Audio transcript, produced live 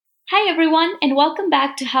Hi, everyone, and welcome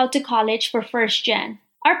back to How to College for First Gen,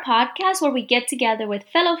 our podcast where we get together with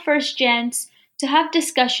fellow First Gens to have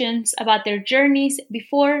discussions about their journeys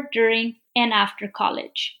before, during, and after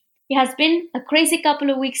college. It has been a crazy couple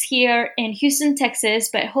of weeks here in Houston, Texas,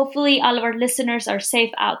 but hopefully all of our listeners are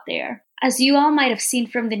safe out there. As you all might have seen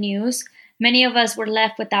from the news, many of us were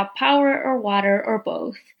left without power or water or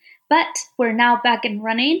both. But we're now back and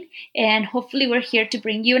running, and hopefully we're here to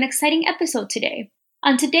bring you an exciting episode today.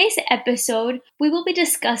 On today's episode, we will be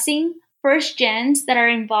discussing first gens that are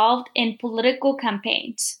involved in political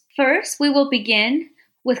campaigns. First, we will begin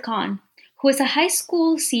with Khan, who is a high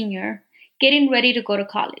school senior getting ready to go to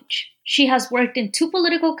college. She has worked in 2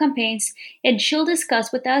 political campaigns, and she'll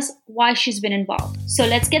discuss with us why she's been involved. So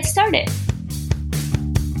let's get started.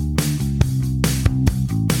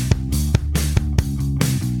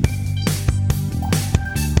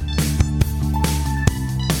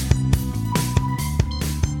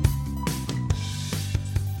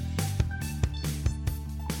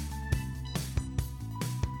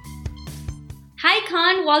 Hi,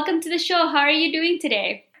 Khan. Welcome to the show. How are you doing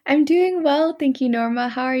today? I'm doing well. Thank you, Norma.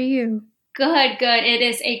 How are you? Good. It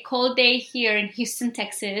is a cold day here in Houston,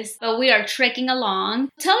 Texas, but we are trekking along.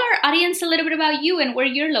 Tell our audience a little bit about you and where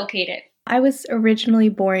you're located. I was originally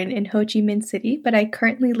born in Ho Chi Minh City, but I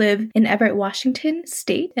currently live in Everett, Washington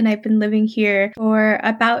State, and I've been living here for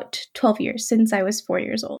about 12 years, since I was 4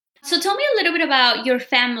 years old. So tell me a little bit about your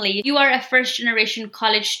family. You are a first-generation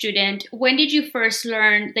college student. When did you first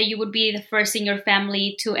learn that you would be the first in your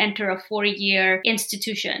family to enter a 4-year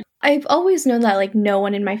institution? I've always known that no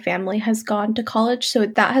one in my family has gone to college, so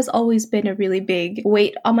that has always been a really big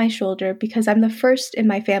weight on my shoulder because I'm the first in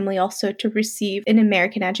my family also to receive an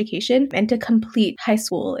American education and to complete high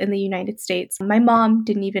school in the United States. My mom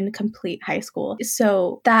didn't even complete high school,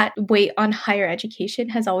 so that weight on higher education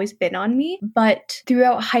has always been on me. But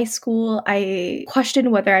throughout high school, I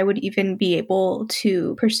questioned whether I would even be able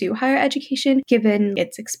to pursue higher education given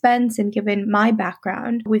its expense and given my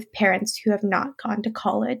background with parents who have not gone to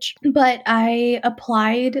college. But I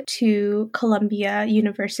applied to Columbia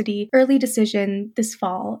University early decision this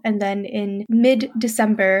fall. And then in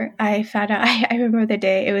mid-December, I found out, I remember the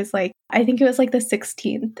day, I think it was the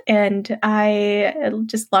 16th. And I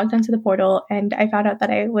just logged onto the portal and I found out that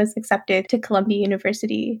I was accepted to Columbia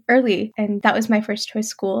University early. And that was my first choice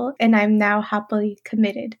school. And I'm now happily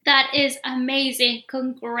committed. That is amazing.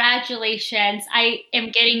 Congratulations. I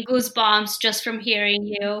am getting goosebumps just from hearing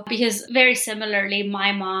you because very similarly,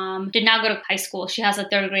 my mom did not go to high school. She has a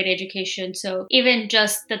 3rd grade education. So even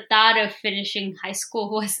just the thought of finishing high school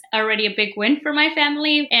was already a big win for my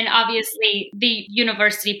family. And obviously the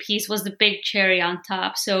university piece was the big cherry on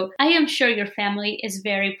top. So I am sure your family is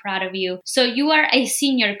very proud of you. So you are a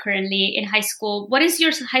senior currently in high school. What is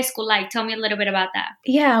your high school like? Tell me a little bit about that.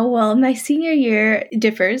 Yeah, well, my senior year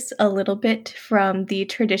differs a little bit from the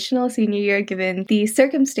traditional senior year given the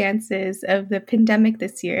circumstances of the pandemic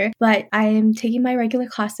this year. But I am taking my regular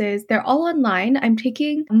classes. They're all online. I'm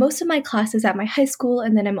taking most of my classes at my high school,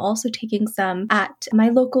 and then I'm also taking some at my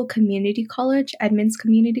local community college, Edmonds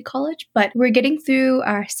Community College. But we're getting through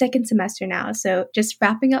our 2nd semester now, so just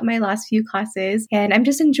wrapping up my last few classes, and I'm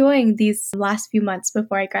just enjoying these last few months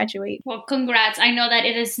before I graduate. Well, congrats. I know that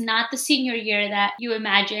it is not the senior year that you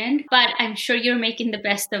imagined, but I'm sure you're making the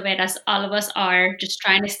best of it, as all of us are, just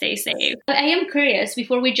trying to stay safe. But I am curious,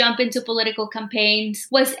 before we jump into political campaigns,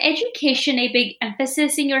 was education a big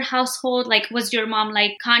emphasis in your household? Was your mom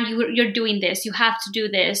like, Khan, you're doing this, you have to do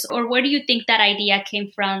this? Or where do you think that idea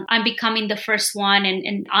came from? I'm becoming the first one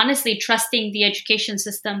and honestly trusting the education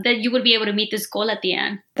system that you would be able to meet this goal at the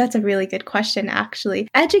end? That's a really good question, actually.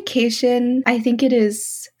 Education, I think it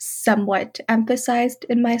is somewhat emphasized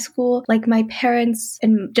in my school. My parents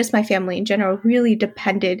and just my family in general really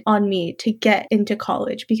depended on me to get into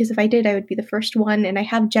college because if I did, I would be the first one. And I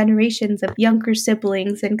have generations of younger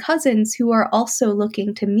siblings and cousins who are also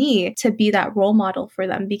looking to me to be that role model for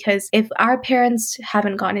them. Because if our parents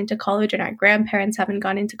haven't gone into college and our grandparents haven't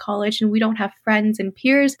gone into college and we don't have friends and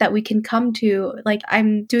peers that we can come to,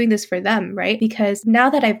 I'm doing this for them, right? Because now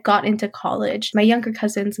that I've got into college, my younger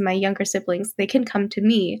cousins and my younger siblings, they can come to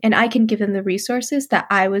me and I can give them the resources that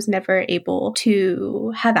I was never able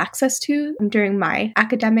to have access to during my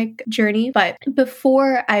academic journey. But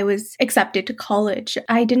before I was accepted to college,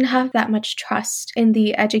 I didn't have that much trust in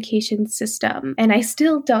the education system. And I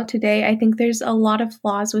still don't today. I think there's a lot of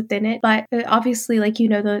flaws within it. But obviously,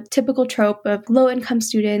 the typical trope of low-income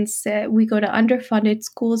students, we go to underfunded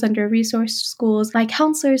schools, under-resourced schools. My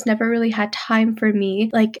counselors never really had time for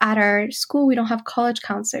me. At our school, we don't have college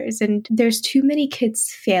counselors. And there's too many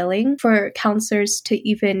kids failing for counselors to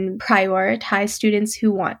even prioritize students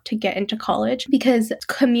who want to get into college, because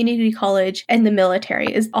community college and the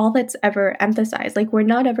military is all that's ever emphasized. Like, we're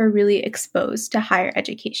not ever really exposed to higher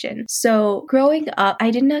education. So growing up,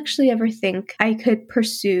 I didn't actually ever think I could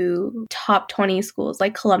pursue top 20 schools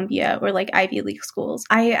like Columbia or like Ivy League schools.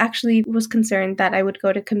 I actually was concerned that I would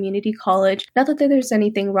go to community college. Not that there's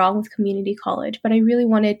anything wrong with community college, but I really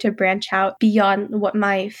wanted to branch out beyond what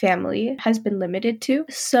my family has been limited to.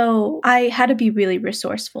 So I had to be really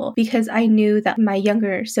resourceful, because I knew that my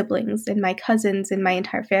younger siblings and my cousins and my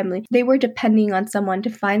entire family, they were depending on someone to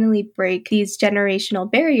finally break these generational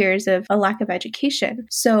barriers of a lack of education.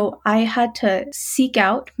 So I had to seek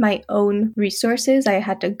out my own resources. I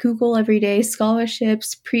had to Google every day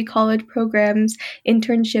scholarships, pre-college programs,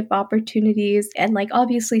 internship opportunities, and like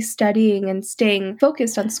obviously studying and staying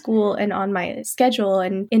focused on school and on my schedule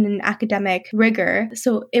and in an academic rigor.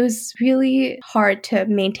 So it was really hard to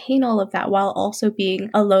maintain all of that while also being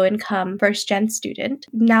a low-income first-gen student.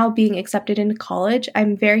 Now being accepted into college,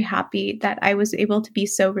 I'm very happy that I was able to be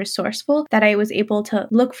so resourceful, that I was able to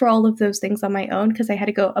look for all of those things on my own, because I had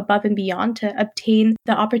to go above and beyond to obtain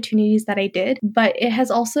the opportunities that I did. But it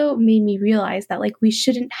has also made me realize that like we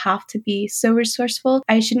shouldn't have to be so resourceful.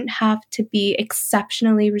 I shouldn't have to be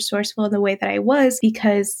exceptionally resourceful in the way that I was,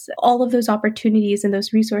 because all of those opportunities and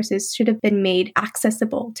those resources should have been made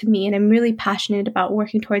accessible to me. And I'm really passionate about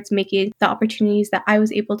working towards making the opportunities that I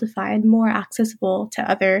was able to find more accessible to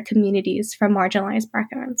other communities from marginalized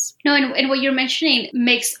backgrounds. No, and what you're mentioning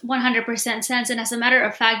makes 100% sense. And as a matter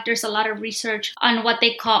of fact, there's a lot of research on what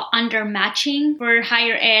they call undermatching for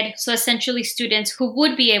higher ed. So essentially students who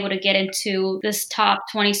would be able to get into this top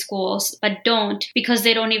 20 schools, but don't, because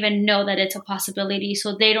they don't even know that it's a possibility.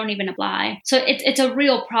 So they don't even apply. So it's a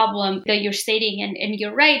real problem that you're stating. And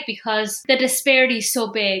you're right, because the disparity is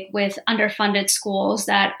so big with underfunded schools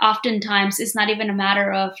that oftentimes it's not even a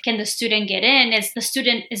matter of can the student get in? It's the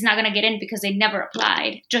student is not going to get in because they never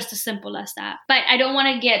applied. Just as simple as that. But I don't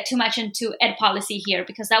want to get too much into ed policy here,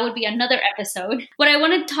 because that would be another episode. What I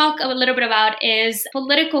want to talk a little bit about is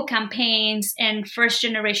political campaigns and first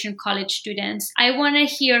generation college students. I want to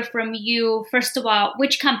hear from you, first of all,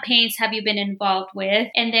 which campaigns have you been involved with,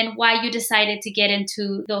 and then why you decided to get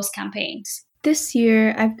into those campaigns. This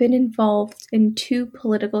year, I've been involved in 2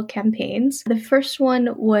 political campaigns. The first one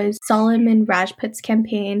was Solomon Rajput's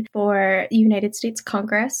campaign for United States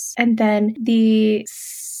Congress. And then the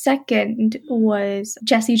second was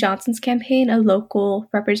Jesse Johnson's campaign, a local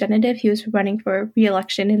representative. He was running for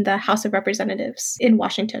re-election in the House of Representatives in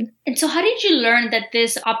Washington. And so how did you learn that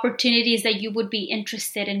these opportunities that you would be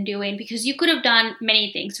interested in doing? Because you could have done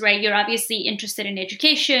many things, right? You're obviously interested in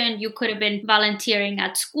education. You could have been volunteering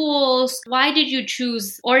at schools. Why did you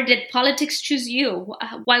choose, or did politics choose you?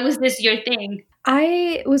 Why was this your thing?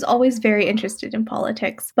 I was always very interested in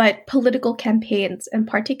politics, but political campaigns in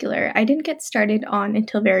particular, I didn't get started on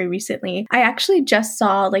until very recently. I actually just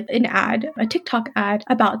saw like an ad, a TikTok ad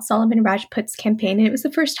about Solomon Rajput's campaign, and it was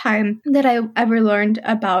the first time that I ever learned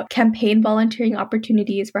about campaign volunteering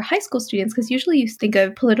opportunities for high school students, because usually you think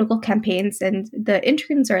of political campaigns and the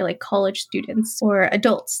interns are like college students or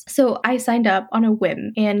adults. So I signed up on a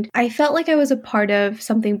whim, and I felt like I was a part of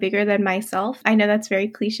something bigger than myself. I know that's very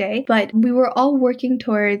cliche, but we were all working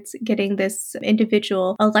towards getting this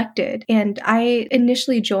individual elected. And I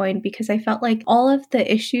initially joined because I felt like all of the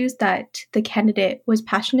issues that the candidate was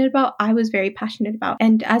passionate about, I was very passionate about.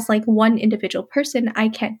 And as like one individual person, I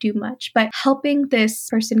can't do much, but helping this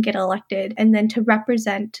person get elected and then to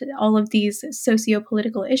represent all of these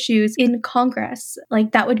socio-political issues in Congress,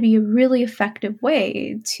 like that would be a really effective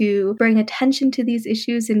way to bring attention to these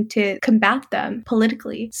issues and to combat them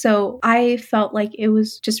politically. So I felt like it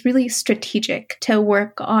was just really strategic to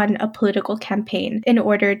work on a political campaign in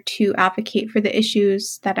order to advocate for the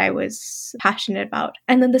issues that I was passionate about.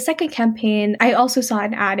 And then the second campaign, I also saw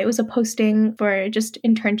an ad. It was a posting for just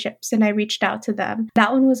internships, and I reached out to them.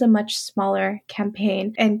 That one was a much smaller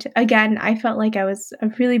campaign. And again, I felt like I was a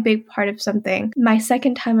really big part of something. My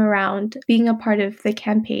second time around being a part of the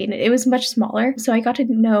campaign, it was much smaller. So I got to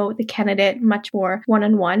know the candidate much more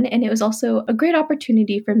one-on-one. And it was also a great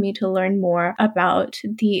opportunity for me to learn more about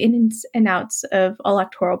the ins and outs of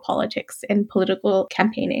electoral politics and political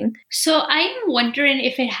campaigning. So I'm wondering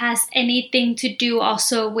if it has anything to do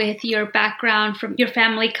also with your background, from your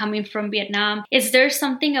family coming from Vietnam. Is there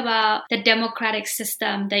something about the democratic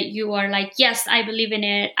system that you are like, yes, I believe in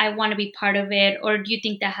it, I want to be part of it, or do you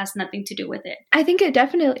think that has nothing to do with it? I think it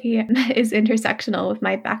definitely is intersectional with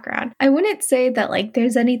my background. I wouldn't say that like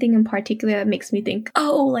there's anything in particular that makes me think,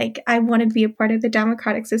 oh, like I want to be a part of the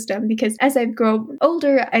democratic system, because as I've grown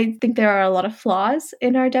older, I think there are a lot lot of flaws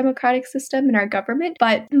in our democratic system, in our government.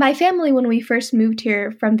 But my family, when we first moved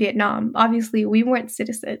here from Vietnam, obviously we weren't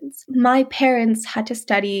citizens. My parents had to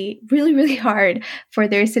study really, really hard for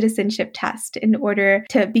their citizenship test in order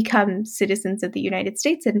to become citizens of the United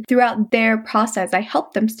States. And throughout their process, I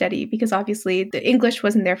helped them study because obviously the English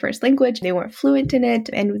wasn't their first language. They weren't fluent in it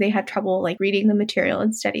and they had trouble like reading the material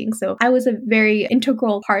and studying. So I was a very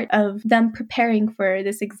integral part of them preparing for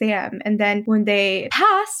this exam. And then when they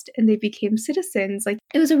passed and they became citizens, like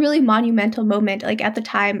it was a really monumental moment. Like at the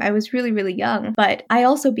time I was really, really young, but I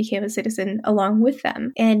also became a citizen along with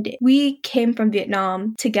them. And we came from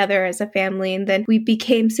Vietnam together as a family, and then we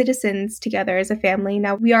became citizens together as a family.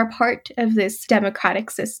 Now we are part of this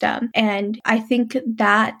democratic system. And I think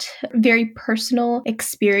that very personal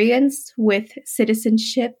experience with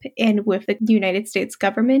citizenship and with the United States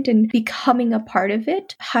government and becoming a part of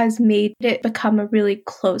it has made it become a really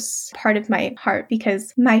close part of my heart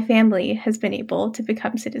because my family has been able to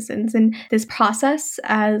become citizens. And this process,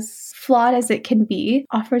 as flawed as it can be,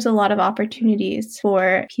 offers a lot of opportunities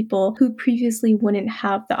for people who previously wouldn't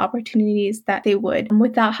have the opportunities that they would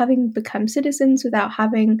without having become citizens, without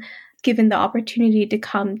having given the opportunity to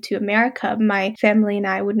come to America. My family and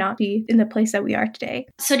I would not be in the place that we are today.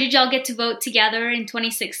 So did y'all get to vote together in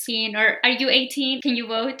 2016? Or are you 18? Can you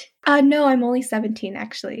vote? No, I'm only 17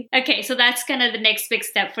 actually. Okay, so that's kind of the next big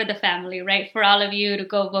step for the family, right? For all of you to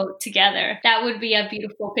go vote together. That would be a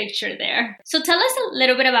beautiful picture there. So tell us a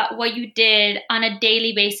little bit about what you did on a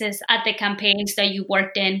daily basis at the campaigns that you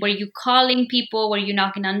worked in. Were you calling people? Were you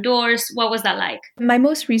knocking on doors? What was that like? My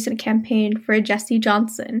most recent campaign for Jesse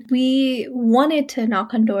Johnson, we wanted to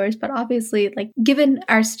knock on doors, but obviously, like, given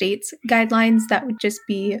our state's guidelines, that would just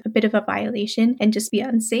be a bit of a violation and just be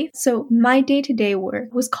unsafe. So my day-to-day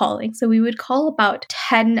work was calling. So we would call about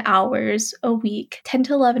 10 hours a week, 10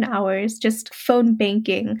 to 11 hours, just phone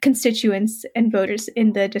banking constituents and voters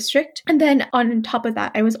in the district. And then on top of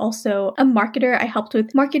that, I was also a marketer. I helped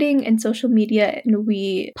with marketing and social media, and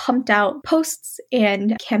we pumped out posts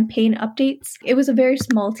and campaign updates. It was a very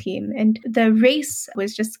small team, and the race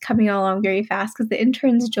was just coming along very fast because the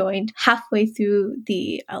interns joined halfway through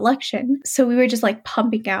the election. So we were just like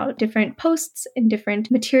pumping out different posts and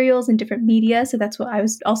different materials and different media. So that's what I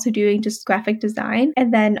was also doing, just graphic design.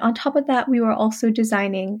 And then on top of that, we were also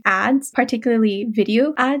designing ads, particularly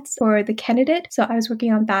video ads for the candidate. So I was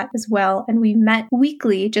working on that as well. And we met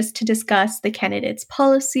weekly just to discuss the candidate's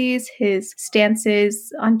policies, his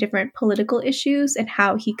stances on different political issues, and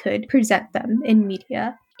how he could present them in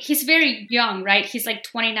media. He's very young, right? He's like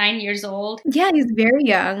 29 years old. Yeah, he's very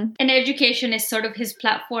young. And education is sort of his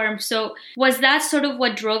platform. So was that sort of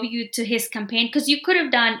what drove you to his campaign? Because you could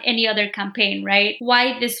have done any other campaign, right?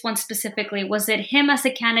 Why this one specifically? Was it him as a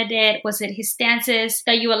candidate? Was it his stances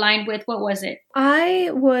that you aligned with? What was it? I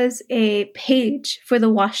was a page for the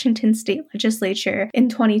Washington State Legislature in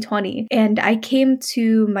 2020, and I came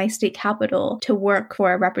to my state capital to work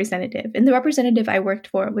for a representative. And the representative I worked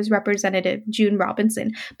for was Representative June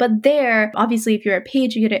Robinson. But there, obviously, if you're a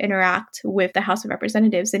page, you get to interact with the House of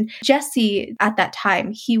Representatives. And Jesse, at that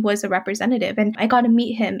time, he was a representative, and I got to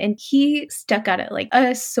meet him, and he stuck out it like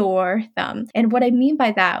a sore thumb. And what I mean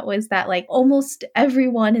by that was that like almost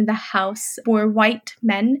everyone in the House were white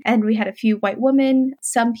men, and we had a few white women,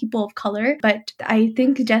 some people of color. But I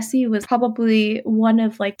think Jesse was probably one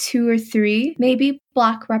of like 2 or 3, maybe,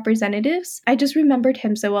 Black representatives. I just remembered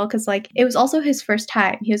him so well because like it was also his first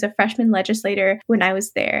time. He was a freshman legislator when I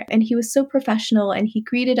was there, and he was so professional, and he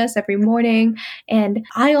greeted us every morning. And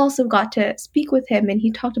I also got to speak with him, and he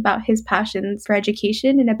talked about his passions for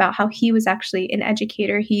education and about how he was actually an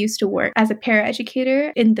educator. He used to work as a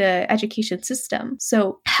paraeducator in the education system.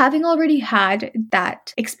 So having already had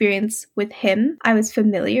that experience with him, I was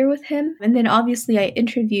familiar with him. And then obviously I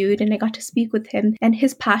interviewed and I got to speak with him, and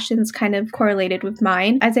his passions kind of correlated with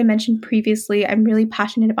mine. As I mentioned previously, I'm really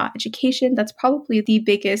passionate about education. That's probably the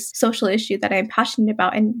biggest social issue that I'm passionate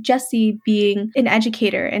about. And Jesse, being an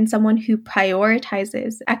educator and someone who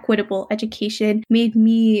prioritizes equitable education, made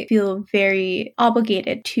me feel very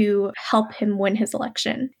obligated to help him win his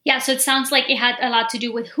election. Yeah, so it sounds like it had a lot to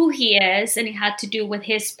do with who he is, and it had to do with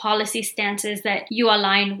his policy stances that you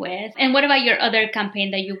align with. And what about your other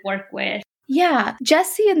campaign that you work with? Yeah,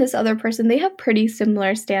 Jesse and this other person, they have pretty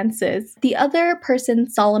similar stances. The other person,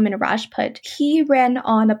 Solomon Rajput, he ran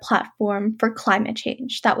on a platform for climate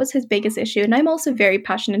change. That was his biggest issue. And I'm also very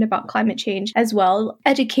passionate about climate change as well.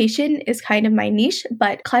 Education is kind of my niche,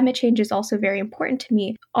 but climate change is also very important to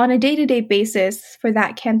me. On a day-to-day basis for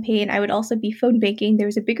that campaign, I would also be phone banking. There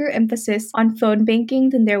was a bigger emphasis on phone banking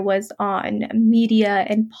than there was on media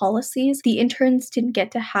and policies. The interns didn't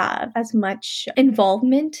get to have as much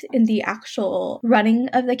involvement in the actual running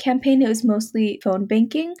of the campaign. It was mostly phone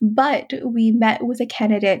banking, but we met with a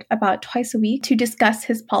candidate about twice a week to discuss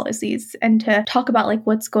his policies and to talk about like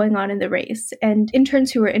what's going on in the race. And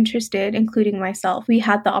interns who were interested, including myself, we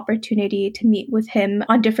had the opportunity to meet with him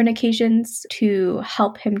on different occasions to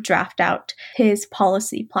help him draft out his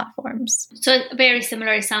policy platforms. So very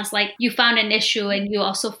similar. It sounds like you found an issue and you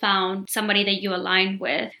also found somebody that you aligned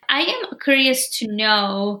with. I am curious to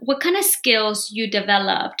know what kind of skills you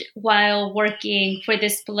developed while working for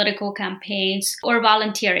this political campaigns or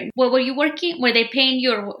volunteering. Well, were you working? Were they paying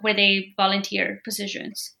you or were they volunteer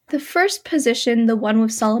positions? The first position, the one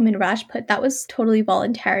with Solomon Rajput, that was totally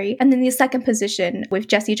voluntary. And then the second position with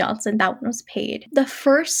Jesse Johnson, that one was paid. The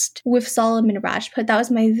first with Solomon Rajput, that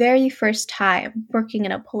was my very first time working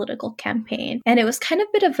in a political campaign. And it was kind of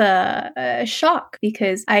a bit of a shock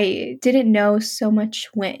because I didn't know so much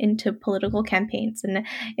went into political campaigns. And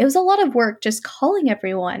it was a lot of work just calling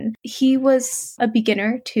everyone. He was a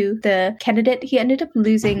beginner to the candidate. He ended up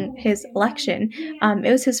losing his election.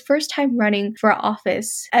 It was his first time running for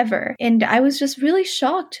office ever. And I was just really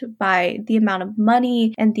shocked by the amount of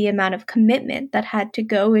money and the amount of commitment that had to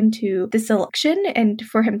go into this election and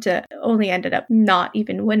for him to only ended up not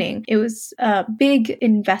even winning. It was a big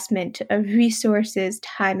investment of resources,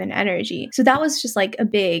 time, and energy. So that was just like a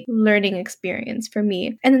big learning experience for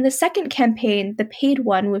me. And then the second campaign, the paid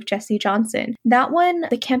one with Jesse Johnson, that one,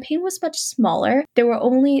 the campaign was much smaller. There were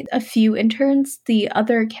only a few interns. The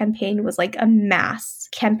other campaign was like a mass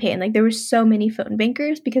campaign. Like there were so many phone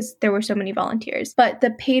bankers because there were so many volunteers. But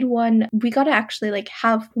the paid one, we got to actually like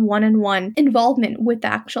have one-on-one involvement with the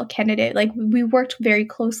actual candidate. Like we worked very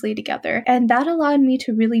closely together. And that allowed me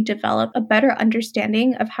to really develop a better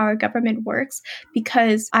understanding of how our government works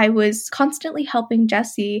because I was constantly helping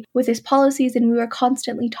Jesse with his policies and we were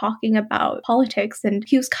constantly talking about politics. And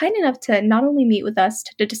he was kind enough to not only meet with us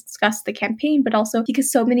to discuss the campaign, but also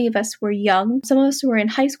because so many of us were young. Some of us were in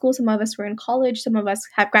high school, some of us were in college, some of us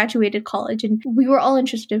have graduated college, and we were all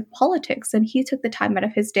interested in politics. And he took the time out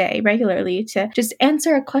of his day regularly to just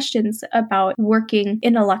answer our questions about working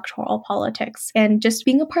in electoral politics and just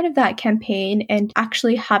being a part of that campaign and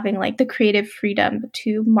actually having like the creative freedom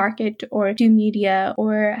to market or do media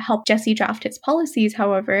or help Jesse draft his policies.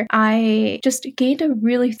 However, I just gained a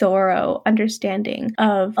really thorough understanding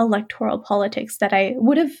of electoral politics that I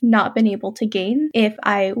would have not been able to gain if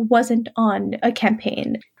I wasn't on a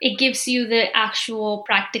campaign. It gives you the actual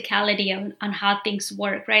practicality on how things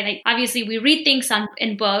work, right? Like obviously we read things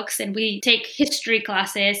in books and we take history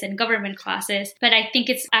classes and government classes, but I think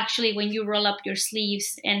it's actually when you roll up your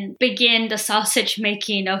sleeves and begin the sausage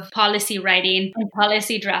making of policy writing and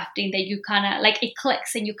policy drafting that you kind of like it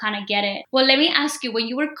clicks and you kind of get it. Well, let me ask you, when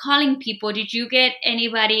you were calling people, did you get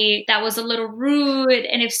anybody that was a little rude?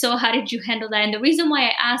 And if so, how did you handle that? And the reason why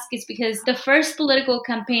I ask is because the first political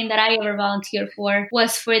campaign that I ever volunteered for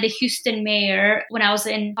was for the Houston mayor when I was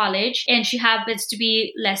in college, and she happens to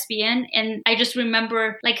be lesbian. And I just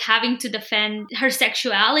remember like having to defend her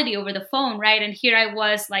sexuality over the phone, right? And here I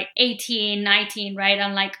was like 18, 19, right?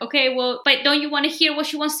 I'm like, okay, well, but don't you want to hear what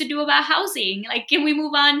she wants to do about housing? Like, can we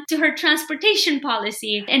move on to her transportation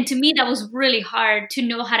policy? And to me, that was really hard to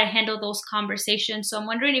know how to handle those conversations. So I'm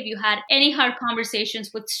wondering if you had any hard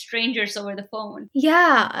conversations with strangers over the phone.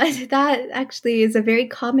 Yeah, that actually is a very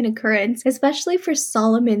common occurrence, especially for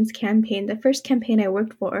Solomon's campaign, the first campaign I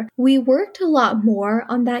worked for. We worked a lot more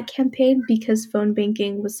on that campaign because phone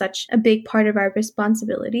banking was such a big part of our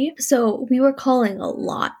responsibility. So we were calling a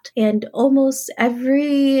lot. And almost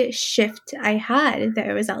every shift I had,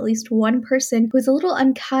 there was at least one person who was a little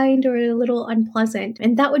unkind or a little unpleasant.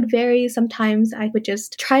 And that would vary. Sometimes I would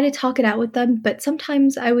just try to talk it out with them, but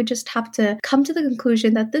sometimes I would just have to come to the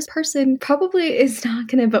conclusion that this person probably is not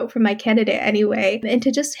going to vote for my candidate anyway, and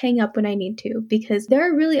to just hang up when I need to, because there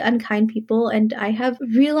are really unkind people and I have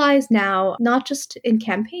realized now, not just in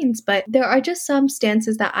campaigns, but there are just some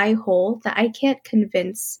stances that I hold that I can't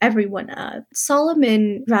convince everyone of.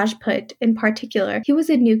 Solomon Rajput, in particular, he was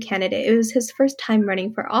a new candidate. It was his first time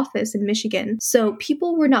running for office in Michigan. So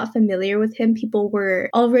people were not familiar with him. People were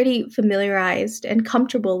already familiarized and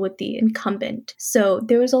comfortable with the incumbent. So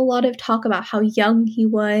there was a lot of talk about how young he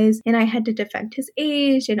was, and I had to defend his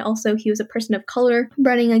age, and also he was a person of color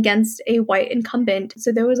running against a white incumbent.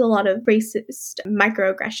 So there was a lot of racist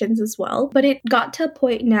microaggressions as well. But it got to a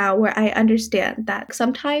point now where I understand that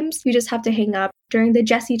sometimes you just have to hang up. During the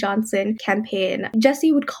Jesse Johnson campaign,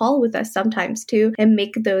 Jesse would call with us sometimes too and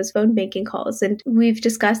make those phone banking calls. And we've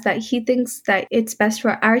discussed that he thinks that it's best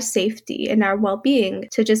for our safety and our well-being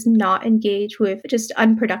to just not engage with just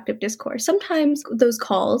unproductive discourse. Sometimes those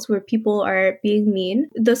calls where people are being mean,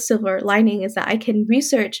 the silver lining is that I can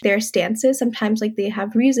research their stances. Sometimes like they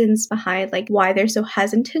have reasons behind like why they're so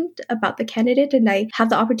hesitant about the candidate, and I have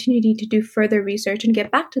the opportunity to do further research and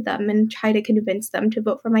get back to them and try to convince them to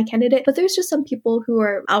vote for my candidate. But there's just some people who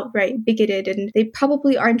are outright bigoted and they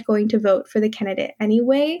probably aren't going to vote for the candidate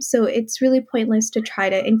anyway. So it's really pointless to try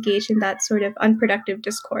to engage in that sort of unproductive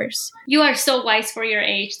discourse. You are so wise for your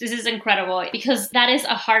age. This is incredible because that is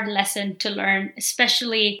a hard lesson to learn,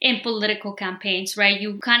 especially in political campaigns, right?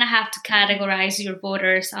 You kind of have to categorize your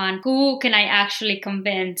voters on who can I actually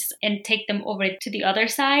convince and take them over to the other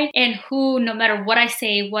side, and who, no matter what I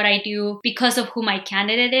say, what I do, because of who my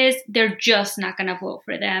candidate is, they're just not going to vote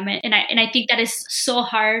for them. And I think that is so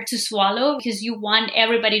hard to swallow because you want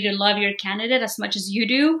everybody to love your candidate as much as you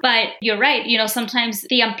do. But you're right. Sometimes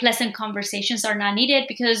the unpleasant conversations are not needed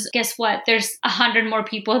because guess what? There's 100 more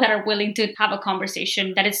people that are willing to have a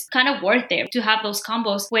conversation that it's kind of worth it to have those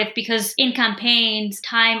combos with, because in campaigns,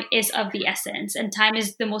 time is of the essence and time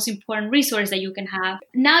is the most important resource that you can have.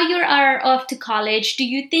 Now you are off to college. Do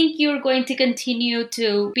you think you're going to continue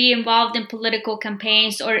to be involved in political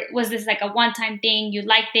campaigns, or was this like a one-time thing? You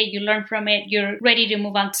liked it, you learned from it, you're ready to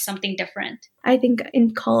move on to something different? I think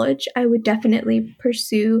in college, I would definitely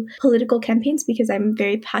pursue political campaigns because I'm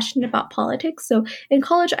very passionate about politics. So in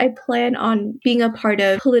college, I plan on being a part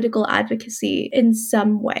of political advocacy in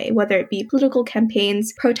some way, whether it be political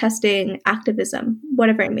campaigns, protesting, activism,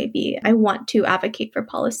 whatever it may be. I want to advocate for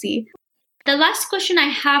policy. The last question I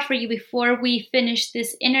have for you before we finish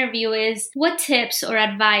this interview is, what tips or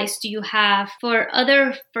advice do you have for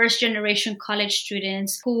other first-generation college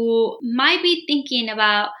students who might be thinking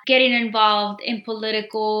about getting involved in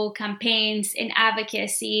political campaigns and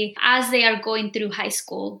advocacy as they are going through high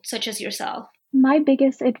school, such as yourself? My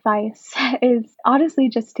biggest advice is honestly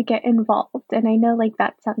just to get involved. And I know like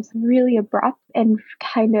that sounds really abrupt and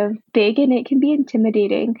kind of big, and it can be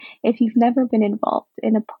intimidating if you've never been involved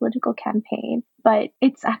in a political campaign. But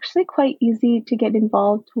it's actually quite easy to get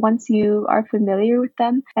involved once you are familiar with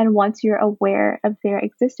them and once you're aware of their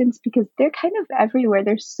existence, because they're kind of everywhere.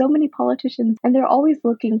 There's so many politicians and they're always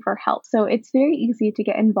looking for help. So it's very easy to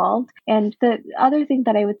get involved. And the other thing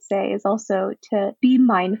that I would say is also to be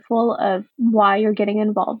mindful of why you're getting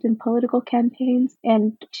involved in political campaigns,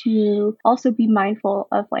 and to also be mindful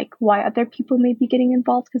of like why other people may be getting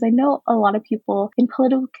involved. Because I know a lot of people in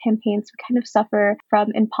political campaigns kind of suffer from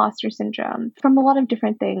imposter syndrome, from a lot of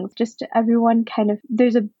different things. Just everyone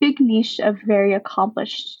there's a big niche of very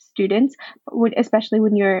accomplished students, especially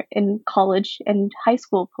when you're in college and high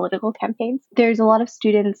school political campaigns. There's a lot of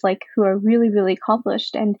students like who are really, really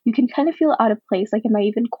accomplished, and you can kind of feel out of place. Like, am I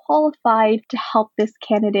even qualified to help this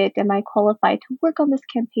candidate? Am I qualified to work on this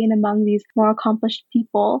campaign among these more accomplished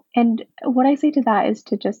people? And what I say to that is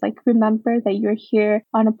to just like remember that you're here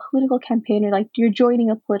on a political campaign, or like you're joining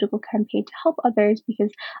a political campaign to help others,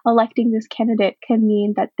 because electing this candidate can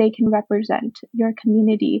mean that they can represent your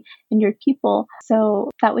community and your people. So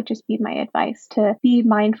that would just be my advice, to be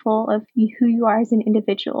mindful of who you are as an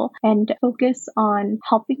individual and focus on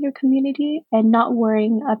helping your community and not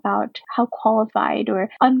worrying about how qualified or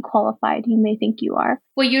unqualified you may think you are.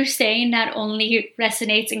 What you're saying not only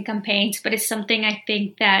resonates in campaigns, but it's something I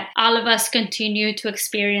think that all of us continue to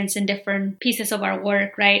experience in different pieces of our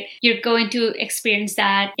work, right? You're going to experience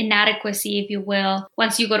that inadequacy, if you will.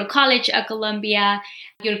 Once you go to college at Columbia,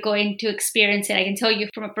 you're going to experience it. I can tell you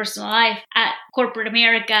from a personal life at corporate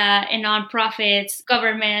America, in nonprofits,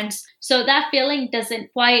 governments. So that feeling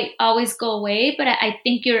doesn't quite always go away, but I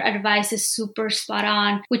think your advice is super spot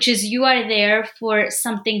on, which is you are there for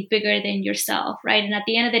something bigger than yourself, right? And at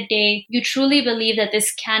the end of the day, you truly believe that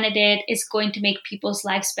this candidate is going to make people's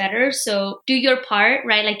lives better. So do your part,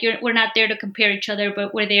 right? Like we're not there to compare each other,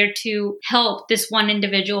 but we're there to help this one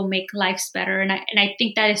individual make lives better. And I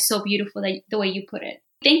think that is so beautiful, that the way you put it.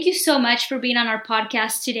 Thank you so much for being on our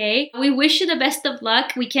podcast today. We wish you the best of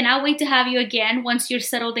luck. We cannot wait to have you again once you're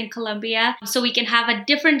settled in Colombia so we can have a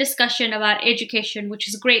different discussion about education, which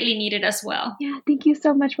is greatly needed as well. Yeah, thank you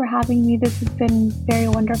so much for having me. This has been very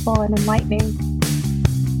wonderful and enlightening.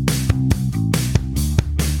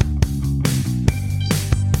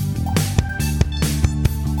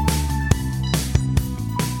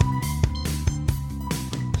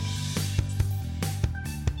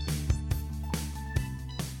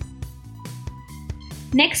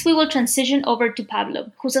 Next, we will transition over to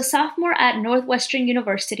Pablo, who's a sophomore at Northwestern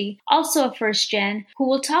University, also a first gen, who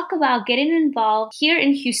will talk about getting involved here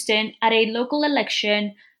in Houston at a local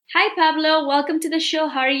election. Hi, Pablo. Welcome to the show.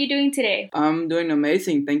 How are you doing today? I'm doing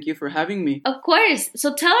amazing. Thank you for having me. Of course.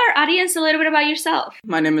 So tell our audience a little bit about yourself.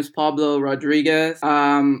 My name is Pablo Rodriguez.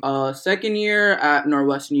 I'm a second year at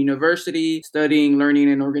Northwestern University, studying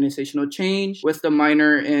learning and organizational change with the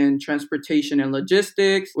minor in transportation and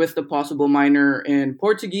logistics, with the possible minor in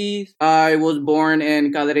Portuguese. I was born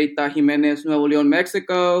in Cadereyta Jimenez, Nuevo León,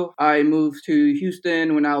 Mexico. I moved to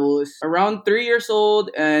Houston when I was around 3 years old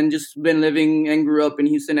and just been living and grew up in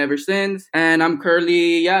Houston ever since. And I'm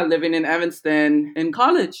currently, living in Evanston in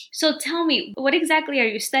college. So tell me, what exactly are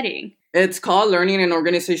you studying? It's called Learning and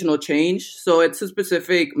Organizational Change. So it's a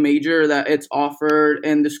specific major that it's offered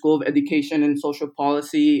in the School of Education and Social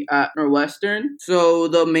Policy at Northwestern. So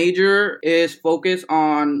the major is focused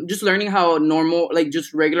on just learning how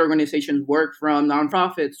just regular organizations work, from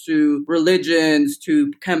nonprofits to religions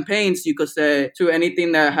to campaigns, you could say, to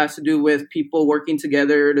anything that has to do with people working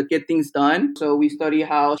together to get things done. So we study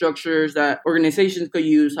how structures that organizations could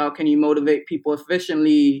use, how can you motivate people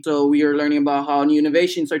efficiently. So we are learning about how new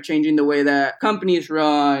innovations are changing the way that companies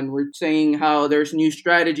run. We're saying how there's new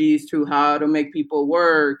strategies to how to make people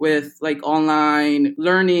work with like online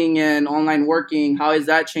learning and online working. How is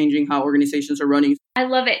that changing how organizations are running? I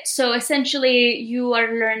love it. So essentially, you are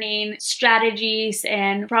learning strategies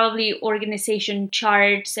and probably organization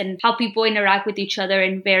charts and how people interact with each other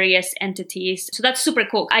in various entities. So that's super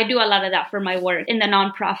cool. I do a lot of that for my work in the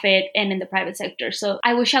nonprofit and in the private sector. So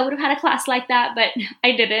I wish I would have had a class like that, but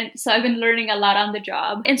I didn't. So I've been learning a lot on the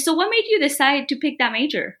job. And so what made you decide to pick that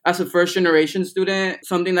major? As a first generation student,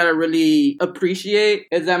 something that I really appreciate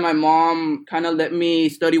is that my mom kind of let me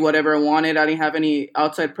study whatever I wanted. I didn't have any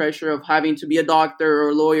outside pressure of having to be a doctor or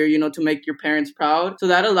a lawyer, to make your parents proud. So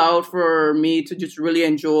that allowed for me to just really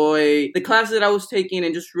enjoy the classes that I was taking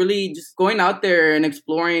and just really just going out there and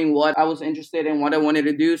exploring what I was interested in, what I wanted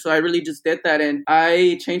to do. So I really just did that. And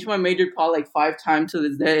I changed my major probably like 5 times to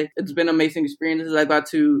this day. It's been amazing experiences. I got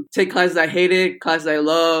to take classes I hated, classes I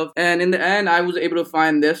love. And in the end, I was able to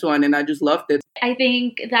find this one and I just loved it. I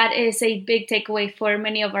think that is a big takeaway for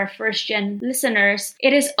many of our first gen listeners.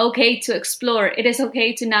 It is okay to explore. It is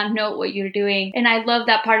okay to not know what you're doing. And I love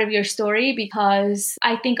that part of your story because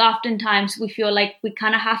I think oftentimes we feel like we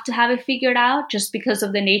kind of have to have it figured out just because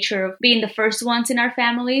of the nature of being the first ones in our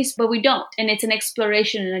families, but we don't. And it's an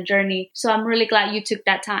exploration and a journey. So I'm really glad you took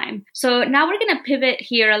that time. So now we're going to pivot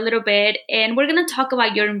here a little bit and we're going to talk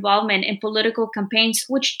about your involvement in political campaigns,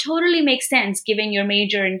 which totally makes sense given your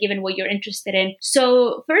major and given what you're interested in.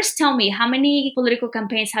 So first tell me, how many political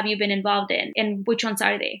campaigns have you been involved in and which ones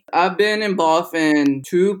are they? I've been involved in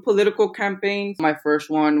 2 political campaigns. My first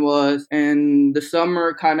one was in the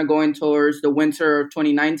summer, kind of going towards the winter of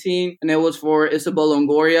 2019. And it was for Isabel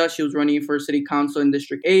Longoria. She was running for city council in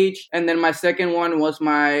District H. And then my second one was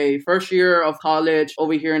my first year of college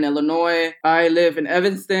over here in Illinois. I live in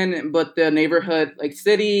Evanston, but the neighborhood, like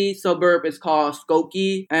city, suburb is called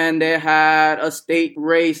Skokie. And they had a state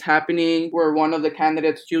race happening where one of the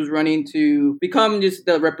candidates, she was running to become just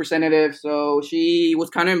the representative. So she was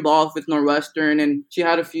kind of involved with Northwestern and she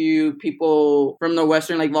had a few people from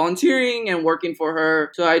Northwestern like volunteering and working for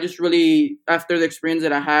her. So I just really, after the experience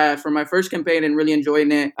that I had from my first campaign and really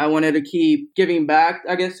enjoying it, I wanted to keep giving back,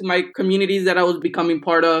 I guess, to my communities that I was becoming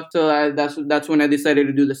part of. So that's when I decided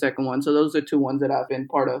to do the second one. So those are 2 ones that I've been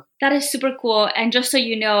part of. That is super cool. And just so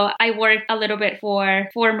you know, I worked a little bit for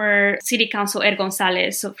former City Council Ed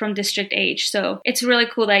Gonzalez from District H. So it's really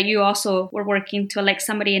cool that you also were working to elect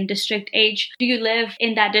somebody in District H. Do you live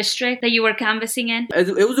in that district that you were canvassing in?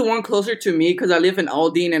 It was the one closer to me because I live in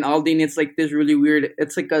Aldine, and Aldine, it's like this really weird,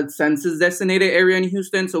 it's like a census designated area in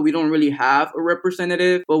Houston. So we don't really have a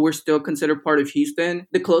representative, but we're still considered part of Houston.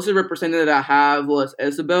 The closest representative that I have was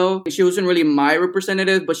Isabel. She wasn't really my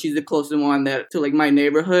representative, but she's the closest one to like my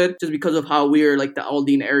neighborhood. neighborhood just because of how weird like the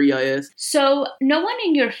Aldine area is. So no one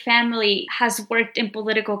in your family has worked in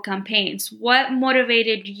political campaigns. What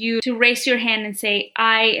motivated you to raise your hand and say,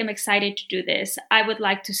 I am excited to do this. I would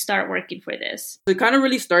like to start working for this? So it kind of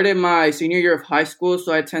really started my senior year of high school.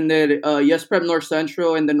 So I attended Yes Prep North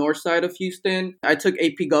Central in the north side of Houston. I took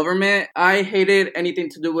AP Government. I hated anything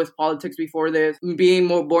to do with politics before this. Being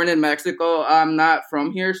born in Mexico, I'm not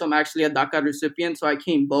from here. So I'm actually a DACA recipient. So I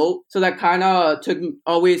can't vote. So that kind of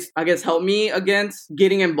always, I guess, helped me against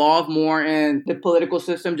getting involved more in the political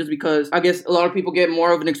system, just because I guess a lot of people get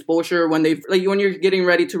more of an exposure when when you're getting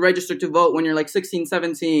ready to register to vote when you're like 16,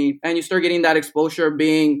 17, and you start getting that exposure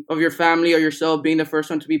of your family or yourself being the first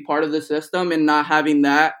one to be part of the system and not having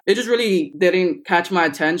that. It just really didn't catch my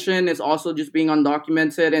attention. It's also just being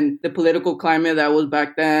undocumented and the political climate that was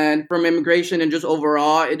back then from immigration and just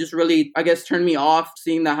overall, it just really, I guess, turned me off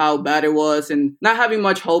seeing how bad it was and not having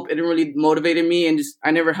much hope. It didn't really motivated me, and just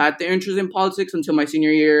I never had the interest in politics until my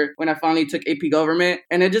senior year when I finally took AP Government,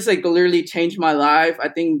 and it just like literally changed my life. I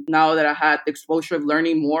think now that I had the exposure of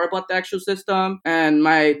learning more about the actual system, and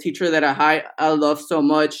my teacher that I love so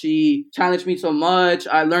much, she challenged me so much.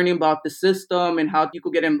 I learning about the system and how you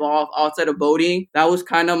could get involved outside of voting. That was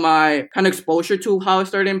kind of my exposure to how I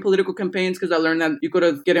started in political campaigns, because I learned that you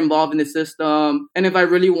could get involved in the system. And if I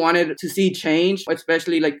really wanted to see change,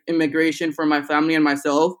 especially like immigration for my family and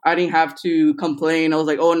myself, I didn't have to complain. I was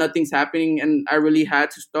like, oh, nothing's happening. And I really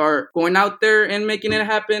had to start going out there and making it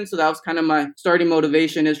happen. So that was kind of my starting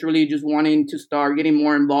motivation, is really just wanting to start getting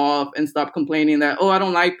more involved and stop complaining that, oh, I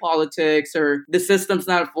don't like politics or the system's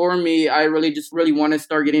not for me. I really want to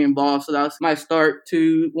start getting involved. So that was my start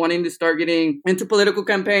to wanting to start getting into political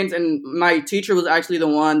campaigns. And my teacher was actually the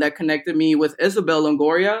one that connected me with Isabel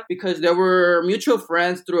Longoria, because they were mutual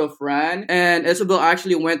friends through a friend. And Isabel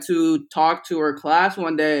actually went to talk to her class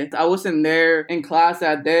one day. I wasn't there in class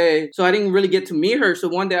that day, so I didn't really get to meet her. So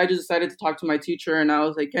one day I just decided to talk to my teacher, and I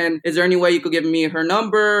was like, Ken, is there any way you could give me her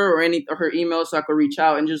number or her email so I could reach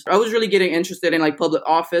out? And I was really getting interested in like public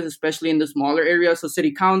office, especially in the smaller areas. So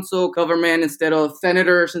city council, government, instead of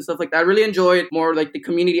senators and stuff like that. I really enjoyed more like the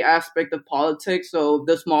community aspect of politics. So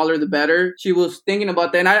the smaller, the better. She was thinking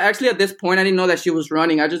about that. And I actually, at this point, I didn't know that she was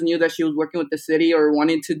running. I just knew that she was working with the city or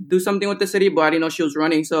wanting to do something with the city, but I didn't know she was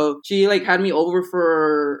running. So she like had me over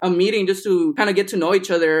for a meeting just to kind of get to know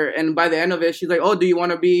each other. And by the end of it, she's like, oh, do you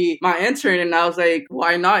want to be my intern? And I was like,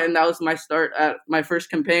 why not? And that was my start at my first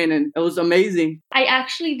campaign. And it was amazing. I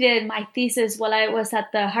actually did my thesis while I was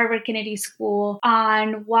at the Harvard Kennedy School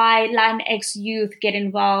on why Latinx youth get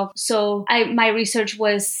involved. So my research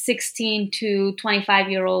was 16 to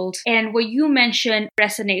 25-year-olds. And what you mentioned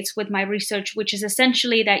resonates with my research, which is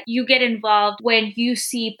essentially that you get involved when you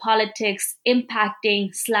see politics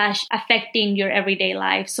impacting/affecting your everyday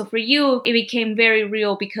life. So for you, it became very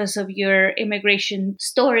real because of your immigration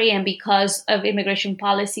story and because of immigration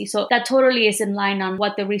policy. So that totally is in line on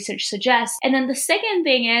what the research suggests. And then the second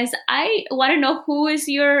thing is, I want to know who is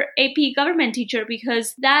your AP Government teacher,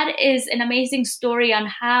 because that is an amazing story on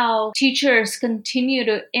how teachers continue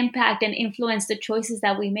to impact and influence the choices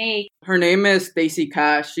that we make. Her name is Stacy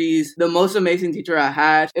Cash. She's the most amazing teacher I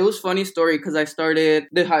had. It was a funny story because I started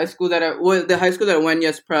the high school that I went,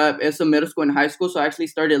 Yes Prep, it's a middle school and high school. So I actually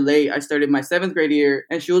started late. I started my 7th grade year,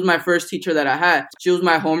 and she was my first teacher that I had. She was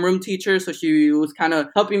my homeroom teacher. So she was kind of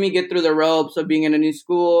helping me get through the ropes of being in a new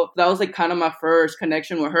school. That was like kind of my first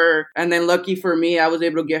connection with her. And then lucky for me, I was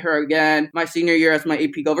able to get her again my senior year as my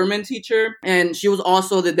AP Government teacher. And she was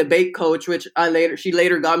also the debate coach, which she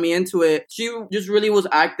later got me into it. She just really was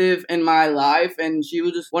active in my life, and she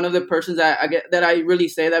was just one of the persons that I really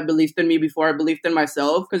say that believed in me before I believed in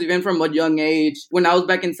myself. Because even from a young age, when I was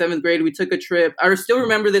back in 7th grade, we took a trip. I still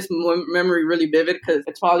remember this memory really vivid because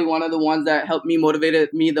it's probably one of the ones that helped me, motivated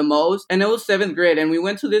me the most. And it was 7th grade, and we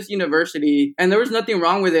went to this university, and there was nothing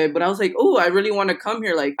wrong with it, but I was like, oh, I really want to come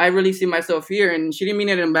here. Like, I really see myself here. And she didn't mean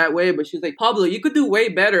it in a bad way, but she's like, Pablo, you could do way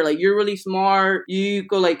better. Like, you're really smart. You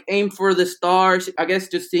could like aim for the stars. I guess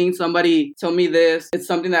just seeing somebody tell me this, it's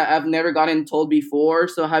something that I've never gotten told before.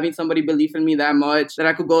 So having somebody believe in me that much that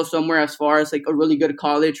I could go somewhere as far as like a really good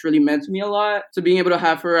college really meant to me a lot. So being able to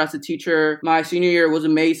have her as a teacher my senior year was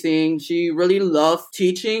amazing. She really loved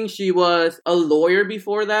teaching. She was a lawyer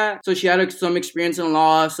before that, so she had some experience in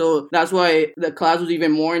law. So that's why the class was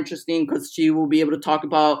even more interesting, because she will be able to talk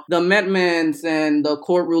about the amendments and the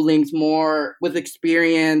court rulings more with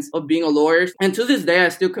experience of being a lawyer. And to this day, I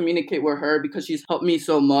still communicate with her because she's helped me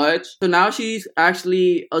so much. So now she's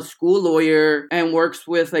actually a school lawyer and works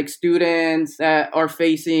with like students that are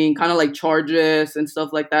facing kind of like charges and stuff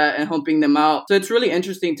like that and helping them out. So it's really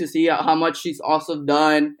interesting to see how much she's also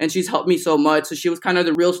done, and she's helped me so much. So she was kind of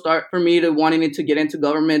the real start for me to wanting to get into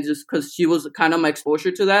government, just because she was kind of my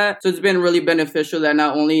exposure to that. So it's been really beneficial that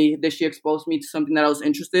not only did she expose me to something that I was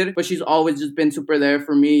interested in, but she's always just been super there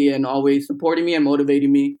for me and always supporting me and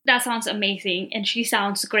motivating me. That sounds amazing, and she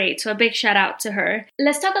sounds great. So a big shout out to her.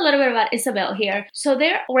 Let's talk a little bit about Isabel here. So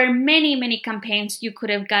there were many campaigns you could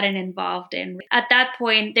have gotten involved in. At that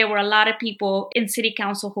point, there were a lot of people in city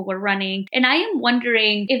council who were running. And I am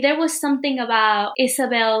wondering if there was something about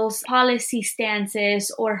Isabel's policy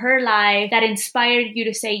stances or her life that inspired you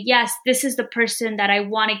to say, yes, this is the person that I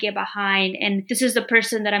want to get behind, and this is the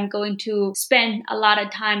person that I'm going to spend a lot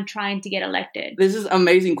of time trying to get elected. This is an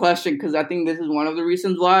amazing question, because I think this is one of the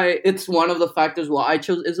reasons why it's one of the factors why I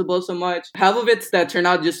chose Isabel so much. Half of it's that turned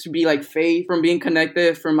out just to be like faith from being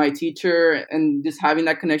connected from my teacher and just having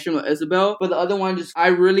that connection with Isabel. But the other one, just I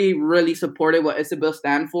really supported what Isabel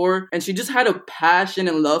stand for. And she just had a passion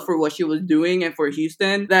and love for what she was doing and for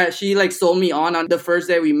Houston that she like sold me on the first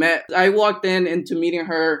day we met. I walked into meeting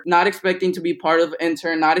her not expecting to be part of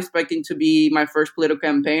intern, not expecting to be my first political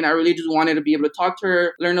campaign. I really just wanted to be able to talk to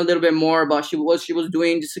her, learn a little bit more about what she was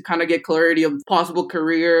doing, just to kind of get clarity of possible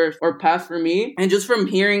careers or path for me. And just from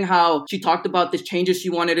hearing how she talked about the changes she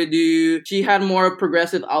wanted to do, she had more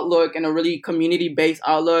progressive outlook and a really community-based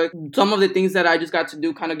outlook. Some of the things that I just got to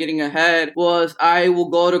do kind of getting ahead was I will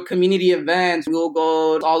go to community events. We'll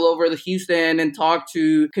go all over the Houston and talk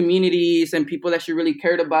to communities and people that she really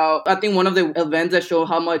cared about. I think one of the events that showed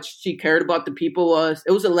how much she cared about the people was,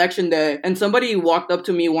 it was election day, and somebody walked up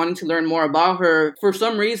to me wanting to learn more about her. For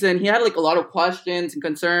some reason, he had like a lot of questions and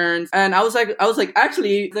concerns, and I was like,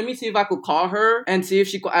 actually, let me see if I could call her and see if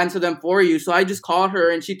she could answer them for you. So I just called her,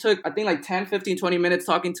 and she took, I think, like 10, 15, 20 minutes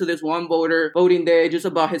talking to this one voter voting day just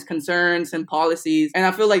about his concerns and policies. And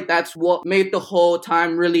I feel like that's what made the whole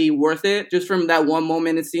time really worth it. Just from that one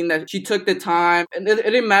moment, it seemed that she took the time, and it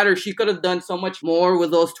didn't matter. She could have done so much more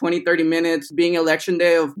with those 20, 30 minutes being election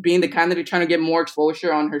day of being the candidate trying to get more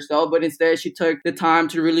exposure on herself. But instead, she took the time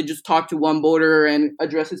to really just talk to one voter and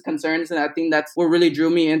address his concerns. And I think that's what really drew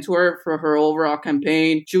me into her for her overall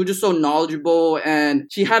campaign. She was just so knowledgeable, and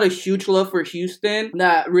she had a huge love for Houston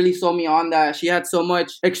that really sold me on that. She had so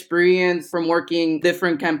much experience from working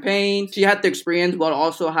different campaigns. She had the experience while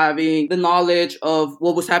also having the knowledge of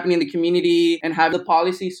what was happening in the community and have the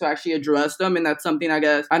policies to actually address them. And that's something I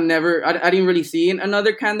guess I didn't really see in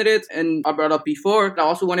another candidates. And I brought up before, I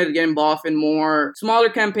also wanted to get involved in more smaller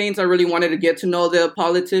campaigns. I really wanted to get to know the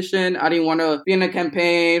politician. I didn't want to be in a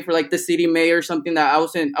campaign for like the city mayor or something that I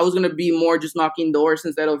was going to be more just knocking doors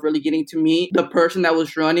instead of really getting to meet the person that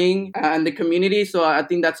was running and the community. So I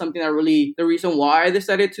think that's something that really, the reason why I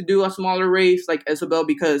decided to do a smaller race like Isabel,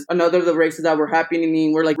 because another of the races that were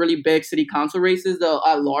happening were like really big city council races, the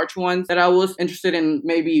large ones that I was interested in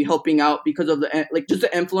maybe helping out because of the like just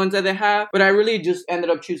the influence that they have. But I really just ended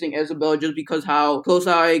up choosing Isabel just because how close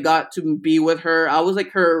I got to be with her. I was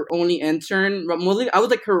like her only intern. I was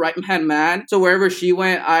like her right-hand man. So wherever she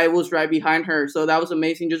went, I was right behind her. So that was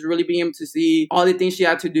amazing. Just really being able to see all the things she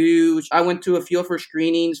had to do. I went to a few of her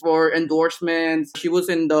screenings for endorsements. She was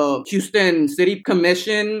in the Houston City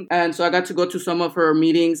Commission. And so I got to go to some of her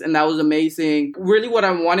meetings, and that was amazing. Really what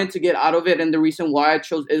I wanted to get out of it, and the reason why I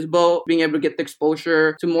chose Isabel, being able to get the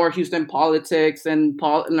exposure to more Houston politics and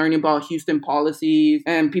learning about Houston policies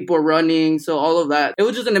and people running. So all of that. It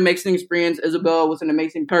was just an amazing experience. Isabel was an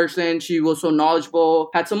amazing person. She was so knowledgeable,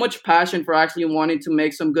 had so much passion for actually wanting to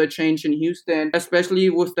make some good change in Houston, especially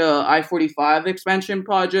with the I-45 expansion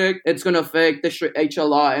project. It's going to affect District H a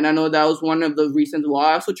lot. And I know that was one of the reasons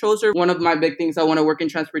why I also chose her. One of my big things, I want to work in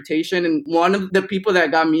transportation. And one of the people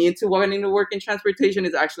that got me into wanting to work in transportation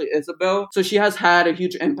is actually Isabel. So she has had a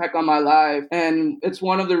huge impact on my life. And it's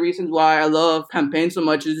one of the reasons why I love campaigns so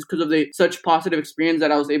much, is just because of the such positive experience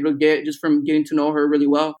that I was able to get just from getting to know her really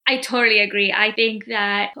well. I totally agree. I think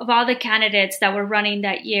that of all the candidates that were running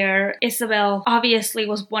that year, Isabel obviously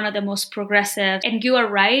was one of the most progressive. And you are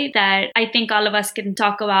right that I think all of us can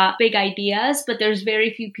talk about big ideas, but there's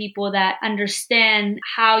very few people that understand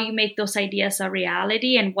how you make those ideas a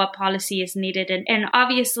reality and what policy is needed. And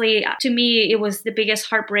obviously, to me, it was the biggest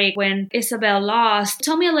heartbreak when Isabel lost.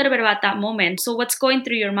 Tell me a little bit about that moment. So what's going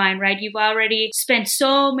through your mind, right? You've already spent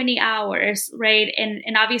so many hours, right? And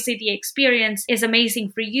obviously the experience is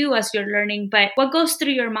amazing for you as you're learning, but what goes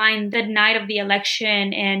through your mind the night of the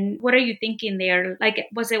election, and what are you thinking there? Like,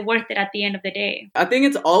 was it worth it at the end of the day? I think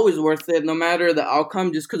it's always worth it, no matter the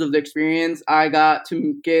outcome, just because of the experience. I got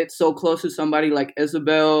to get so close to somebody like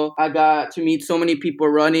Isabel. I got to meet meet so many people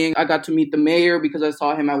running. I got to meet the mayor because I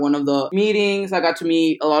saw him at one of the meetings. I got to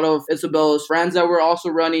meet a lot of Isabel's friends that were also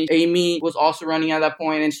running. Amy was also running at that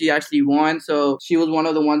point, and she actually won. So she was one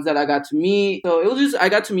of the ones that I got to meet. So it was just, I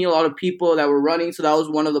got to meet a lot of people that were running. So that was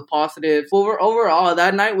one of the positives. Overall,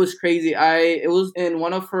 that night was crazy. It was in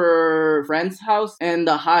one of her friend's house in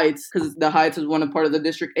the Heights, because the Heights is one of part of the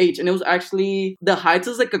District H. And it was actually, the Heights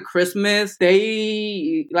is like a Christmas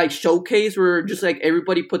Day like showcase where just like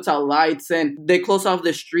everybody puts out lights and they close off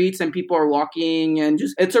the streets and people are walking, and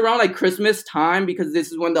just, it's around like Christmas time because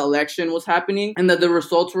this is when the election was happening and the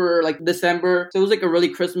results were like December. So it was like a really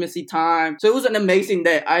Christmassy time. So it was an amazing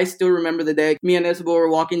day. I still remember the day. Me and Isabel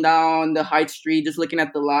were walking down the Heights street, just looking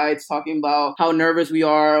at the lights, talking about how nervous we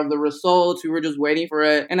are of the results. We were just waiting for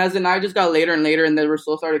it. And as the night just got later and later and the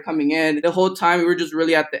results started coming in, the whole time we were just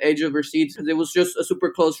really at the edge of our seats because it was just a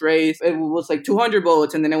super close race. It was like 200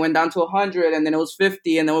 votes, and then it went down to 100, and then it was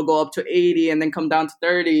 50, and then we'll go up to 80, and then come down to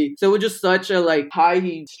 30. So it was just such a like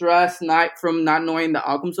high stress night from not knowing the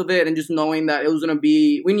outcomes of it and just knowing that it was going to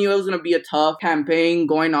be, we knew it was going to be a tough campaign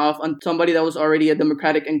going off on somebody that was already a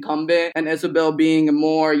Democratic incumbent, and Isabel being a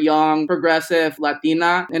more young, progressive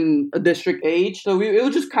Latina in a District H. So it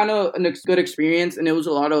was just kind of a good experience, and it was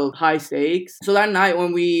a lot of high stakes. So that night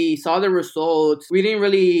when we saw the results, we didn't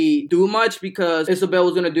really do much because Isabel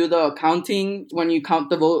was going to do the counting when you count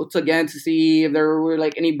the votes again to see if there were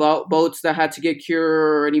like any votes that had to get cured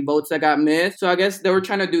or any votes that got missed. So I guess they were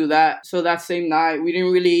trying to do that. So that same night, we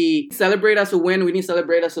didn't really celebrate as a win. We didn't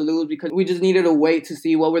celebrate as a lose because we just needed to wait to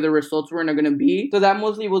see what were the results were going to be. So that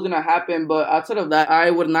mostly was going to happen. But outside of that,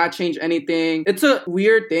 I would not change anything. It's a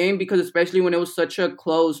weird thing because especially when it was such a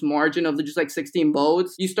close margin of just like 16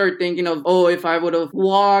 votes, you start thinking of, oh, if I would have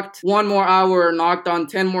walked 1 more hour, knocked on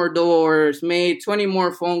 10 more doors, made 20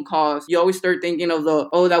 more phone calls, you always start thinking of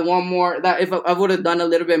that one more, that if I would have done a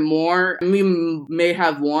little bit more, we may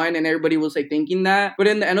have won, and everybody was like thinking that. But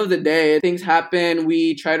in the end of the day, things happened.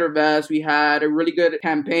 We tried our best. We had a really good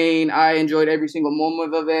campaign. I enjoyed every single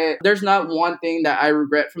moment of it. There's not one thing that I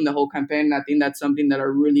regret from the whole campaign. And I think that's something that I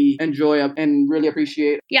really enjoy and really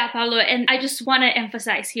appreciate. Yeah, Pablo, and I just want to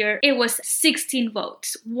emphasize here, it was 16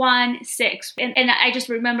 votes, 1-6. And I just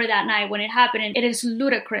remember that night when it happened, and it is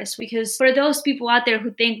ludicrous because for those people out there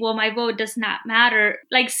who think, well, my vote does not matter,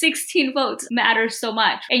 like 16 votes matter so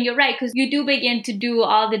much. And you're right, because you do begin to do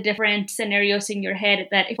all the different scenarios in your head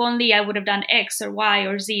that if only I would have done X or Y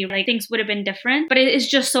or Z, like things would have been different. But it's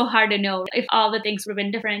just so hard to know if all the things would have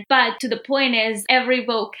been different. But to the point is, every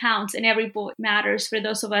vote counts and every vote matters. For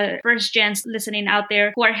those of our first gens listening out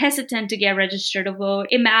there who are hesitant to get registered to vote,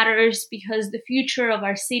 it matters because the future of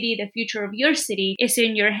our city, the future of your city is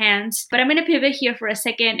in your hands. But I'm going to pivot here for a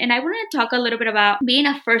second, and I want to talk a little bit about being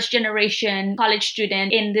a first generation college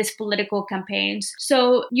student in these political campaigns.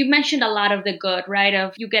 So you mentioned a lot of the good, right?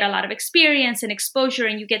 Of you get a lot of experience and exposure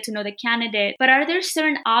and you get to know the candidate. But are there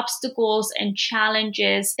certain obstacles and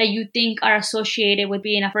challenges that you think are associated with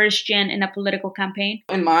being a first gen in a political campaign?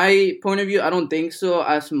 In my point of view, I don't think so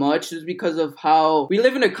as much, just because of how we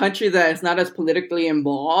live in a country that is not as politically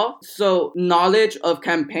involved. So knowledge of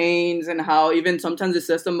campaigns and how even sometimes the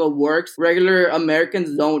system works, regular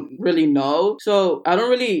Americans don't really know. So I don't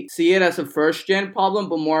really see it as a first gen problem,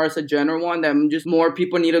 but more as a general one that just more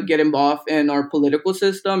people need to get involved in our political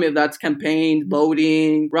system. If that's campaigns,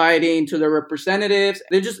 voting, writing to their representatives,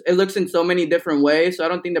 it looks in so many different ways. So I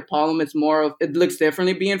don't think the problem is more of it looks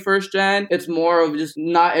differently being first gen. It's more of just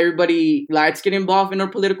not everybody likes getting involved in our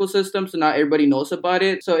political system, so not everybody knows about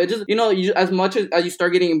it. So it just, as much as you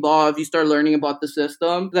start getting involved, you start learning about the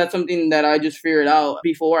system. That's something that I just figured out.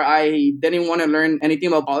 Before, I didn't want to learn anything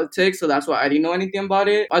about politics, so that's why I didn't know anything about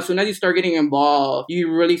it. As soon as you start getting involved,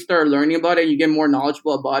 you really start learning about it, you get more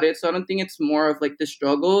knowledgeable about it. So I don't think it's more of like the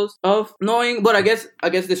struggles of knowing, but I guess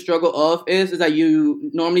the struggle of is that you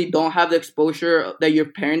normally don't have the exposure that your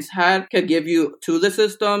parents had could give you to the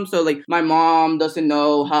system. So like my mom doesn't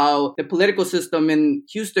know how the political system in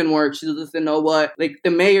Houston works. She doesn't know what like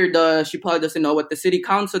the mayor does. She probably doesn't know what the city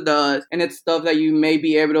council does. And it's stuff that you may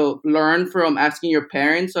be able to learn from asking your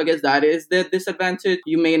parents. So I guess that is the disadvantage.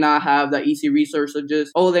 You may not have that easy resource of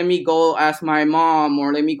just, let me go ask my mom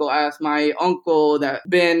or let me go ask my uncle that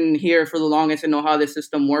been here for the longest and know how the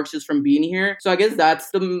system works just from being here. So I guess that's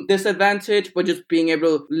the disadvantage, but just being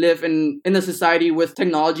able to live in a society with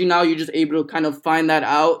technology now, you're just able to kind of find that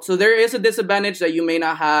out. So there is a disadvantage that you may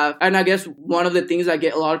not have. And I guess one of the things that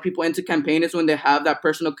get a lot of people into campaign is when they have that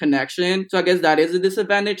personal connection. So I guess that is a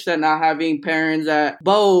disadvantage, that not having parents that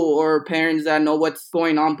vote or parents that know what's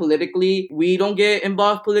going on politically. We don't get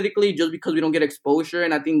involved politically just because we don't get exposure.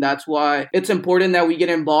 And I think that's why it's important that we get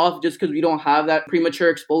involved, just because we don't have that premature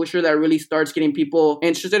exposure exposure that really starts getting people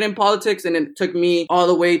interested in politics. And it took me all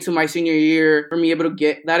the way to my senior year for me able to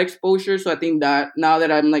get that exposure. So I think that now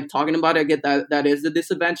that I'm like talking about it, I get that is the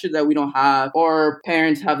disadvantage that we don't have, or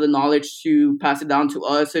parents have the knowledge to pass it down to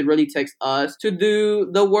us. It really takes us to do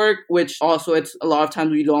the work, which also it's a lot of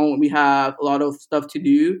times we don't. We have a lot of stuff to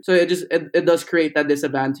do. So it does create that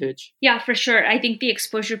disadvantage. Yeah, for sure. I think the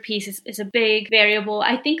exposure piece is a big variable.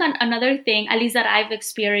 I think another thing, at least that I've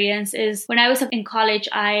experienced, is when I was in college,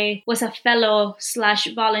 I was a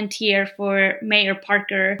fellow/volunteer for Mayor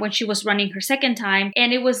Parker when she was running her second time.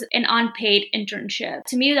 And it was an unpaid internship.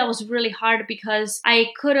 To me, that was really hard because I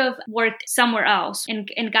could have worked somewhere else and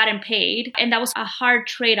gotten paid. And that was a hard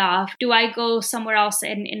trade-off. Do I go somewhere else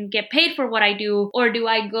and get paid for what I do? Or do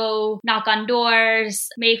I go knock on doors,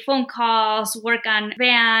 make phone calls, work on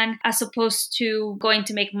van, as opposed to going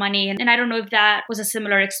to make money? And I don't know if that was a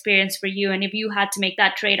similar experience for you and if you had to make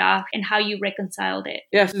that trade-off and how you reconciled it.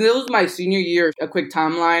 Yeah, so it was my senior year. A quick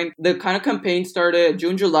timeline. The kind of campaign started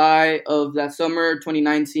June, July of that summer,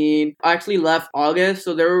 2019. I actually left August.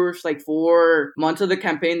 So there was like 4 months of the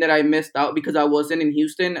campaign that I missed out because I wasn't in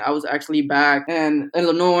Houston. I was actually back in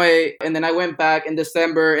Illinois. And then I went back in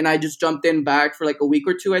December and I just jumped in back for like a week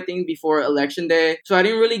or two, I think, before election day. So I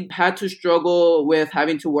didn't really had to struggle with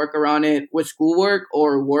having to work around it with schoolwork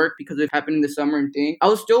or work because it happened in the summer and thing. I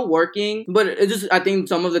was still working, but it just, I think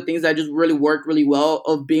some of the things that just really worked really well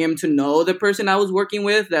of being able to know the person I was working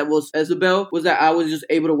with, that was Isabel, was that I was just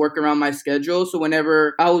able to work around my schedule. So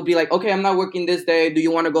whenever I would be like, okay, I'm not working this day, do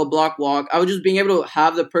you want to go block walk? I was just being able to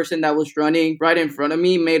have the person that was running right in front of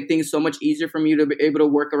me made things so much easier for me to be able to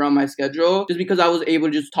work around my schedule, just because I was able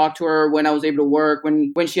to just talk to her when I was able to work,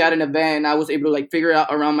 when she had an event, I was able to like figure it out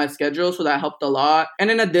around my schedule. So that helped a lot.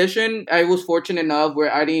 And in addition, I was fortunate enough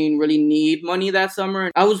where I didn't really need money that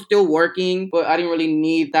summer. I was still working, but I didn't really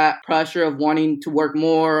need that pressure of wanting to work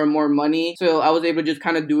more and more money. So I was able to just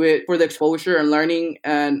kind of do it for the exposure and learning.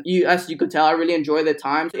 And as you could tell, I really enjoyed the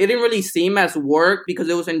time. It didn't really seem as work because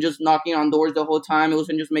it wasn't just knocking on doors the whole time. It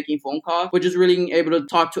wasn't just making phone calls, but just really able to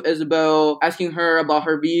talk to Isabel, asking her about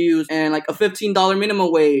her views and like a $15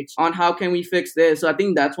 minimum wage on how can we fix this. So I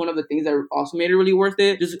think that's one of the things that also made it really worth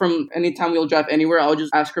it. Just from anytime we'll drive anywhere, I'll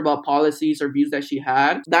just ask her about policies or views that she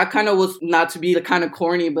had. That kind of was, not to be kind of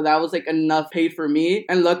corny, but that was like enough paid for me.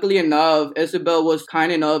 And luckily enough, Isabel was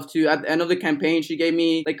kind enough to, at the end of the campaign, she gave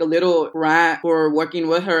me like a little grant for working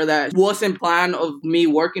with her that wasn't planned of me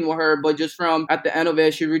working with her, but just from at the end of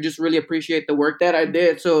it, she would just really appreciate the work that I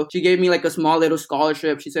did. So she gave me like a small little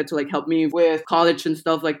scholarship. She said to like help me with college and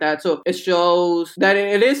stuff like that. So it shows that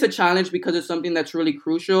it is a challenge because it's something that's really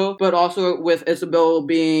crucial, but also with Isabel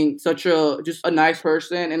being such just a nice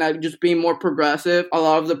person and just being more progressive, a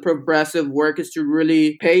lot of the progressive work is to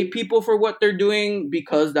really pay people for what they're doing,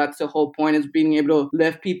 because that's the whole point, is being able to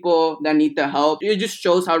lift people that need the help. It just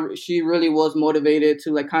shows how she really was motivated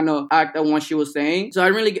to like kind of act on what she was saying. So I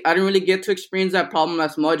didn't really get to experience that problem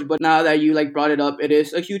as much, but now that you like brought it up, it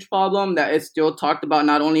is a huge problem that is still talked about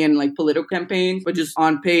not only in like political campaigns, but just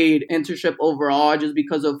unpaid internship overall, just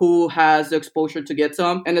because of who has the exposure to get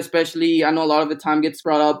some. And especially, I know a lot of the time gets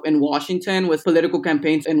brought up in Washington with political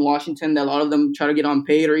campaigns in Washington, that a lot of them try to get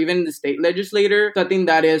unpaid, or even the state legislator. So I think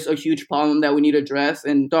that is a huge problem that we need to address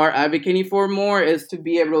and start advocating for more, is to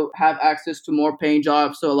be able to have access to more paying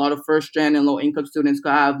jobs. So a lot of first gen and low income students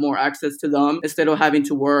could have more access to them instead of having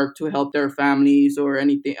to work to help their families or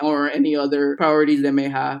anything, or any other priorities they may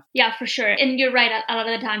have. Yeah, for sure. And you're right. A lot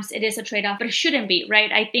of the times it is a trade-off, but it shouldn't be,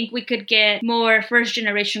 right? I think we could get more first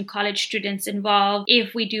generation college students involved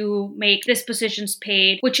if we do make these positions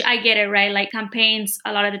paid, which I get it, right? Like campaigns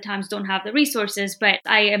a lot of the times don't have the resources, but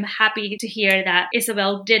I am happy to hear that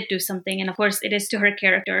Isabel did do something. And of course it is to her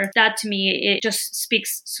character. That to me, it just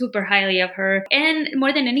speaks super highly of her. And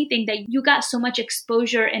more than anything, that you got so much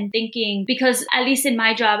exposure and thinking, because at least in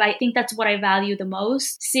my job, I think that's what I value the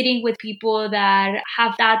most, sitting with people that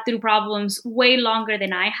have thought through problems way longer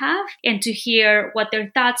than I have, and to hear what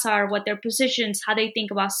their thoughts are, what their positions, how they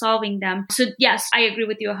think about solving them. So yes, I agree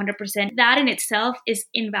with you 100%. That in itself is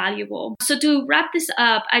invaluable. So to wrap this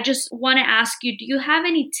up, I just want to ask you, do you have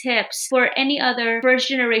any tips for any other first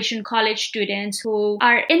generation college students who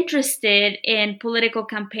are interested in political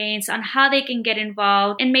campaigns on how they can get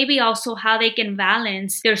involved, and maybe also how they can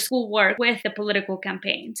balance their schoolwork with the political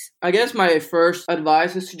campaigns? I guess my first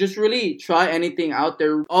advice is to just really try anything out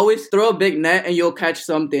there. Always throw a big net and you'll catch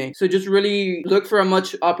something. So just really look for as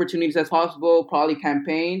much opportunities as possible, probably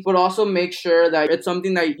campaigns, but also make sure that it's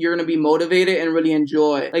something that you're going to be motivated and really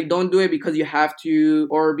enjoy. Like, don't do it because you have to,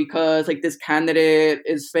 or because like this candidate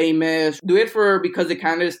is famous. Do it because the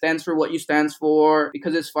candidate stands for what you stand for,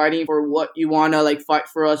 because it's fighting for what you want to like fight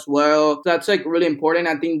for us well. So that's like really important.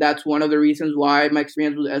 I think that's one of the reasons why my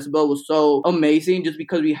experience with Isabel was so amazing, just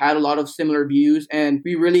because we had a lot of similar views and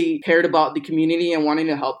we really cared about the community and wanting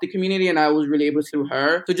to help the community, and I was really able to through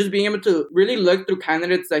her. So just being able to really look through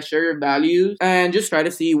candidates that share your values and just try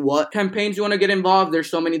to see what campaigns you want to get involved. There's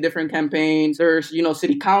so many different campaigns. There's, you know,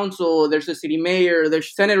 city council, there's the city mayor,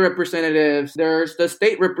 there's Senate representatives, there's the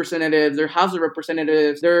state representatives, there's House of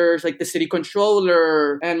Representatives, there's like the city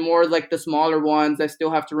controller, and more like the smaller ones that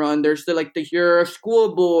still have to run. There's your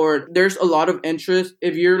school board. There's a lot of interest.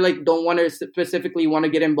 If you're like don't want to specifically want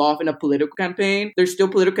to get involved in a political campaign, there's still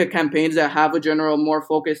political campaigns that have a general more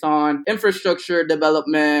focus on infrastructure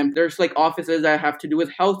development. There's like offices that have to do with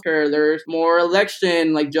healthcare. There's more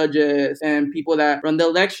election like judges and people that run the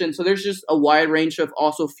election. So there's just a wide range of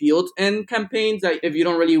also fields and campaigns that if you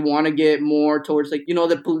don't really want to get more towards like, you know,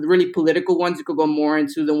 the really political ones, you could go more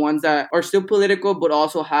into the ones that are still political but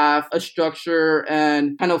also have a structure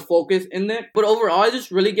and kind of focus in it. But overall, I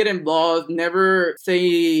just really get involved. Never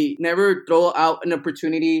throw out an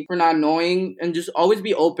opportunity for not knowing, and just always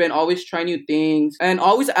be open, always try new things, and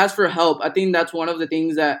always ask for help. I think that's one of the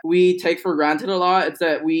things that we take for granted a lot. It's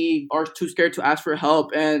that we are too scared to ask for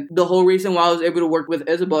help. And the whole reason why I was able to work with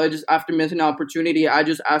Isabel, just after missing an opportunity, I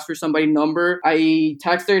just asked for somebody's number. I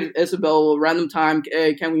texted Isabel a random time,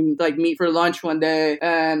 hey, can we like meet for lunch one day?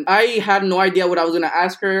 And I had no idea what I was going to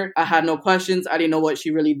ask her. I had no questions. I didn't know what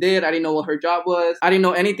she really did. I didn't know what her job was. I didn't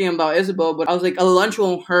know anything about Isabel, but I was like, a lunch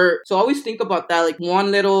won't hurt. So always think about that. Like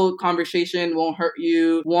one little conversation won't hurt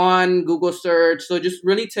you. One Google search. So just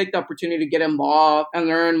really take the opportunity to get involved and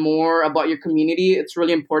learn more about your community. It's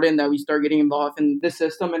really important that we start getting involved in the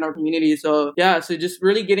system in our community. So yeah, so just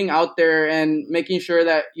really getting out there and making sure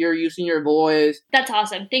that you're using your voice. That's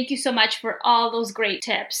awesome. Thank you so much for all those great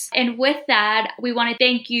tips. And with that, we want to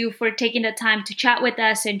thank you for taking the time to chat with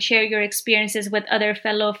us and share your experiences with other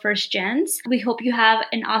fellow First Gens. We hope you have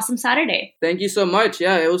an awesome Saturday. Thank you so much.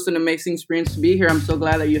 Yeah, it was an amazing experience to be here. I'm so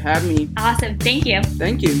glad that you had me. Awesome. Thank you.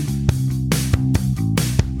 Thank you.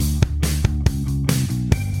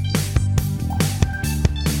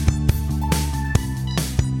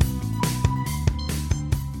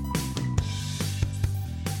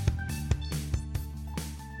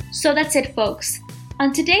 So that's it, folks.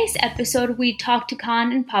 On today's episode, we talked to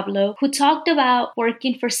Khan and Pablo, who talked about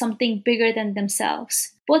working for something bigger than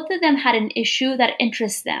themselves. Both of them had an issue that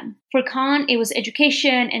interests them. For Khan, it was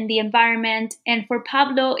education and the environment, and for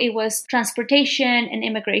Pablo, it was transportation and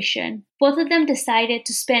immigration. Both of them decided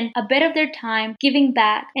to spend a bit of their time giving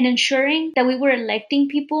back and ensuring that we were electing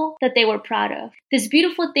people that they were proud of. This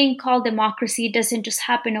beautiful thing called democracy doesn't just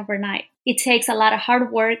happen overnight. It takes a lot of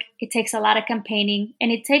hard work, it takes a lot of campaigning,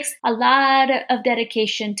 and it takes a lot of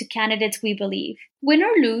dedication to candidates we believe. Win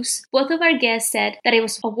or lose, both of our guests said that it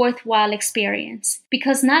was a worthwhile experience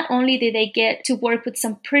because not only did they get to work with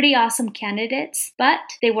some pretty awesome candidates, but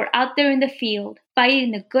they were out there in the field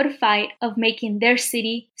fighting the good fight of making their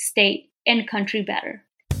city, state, and country better.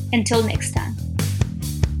 Until next time.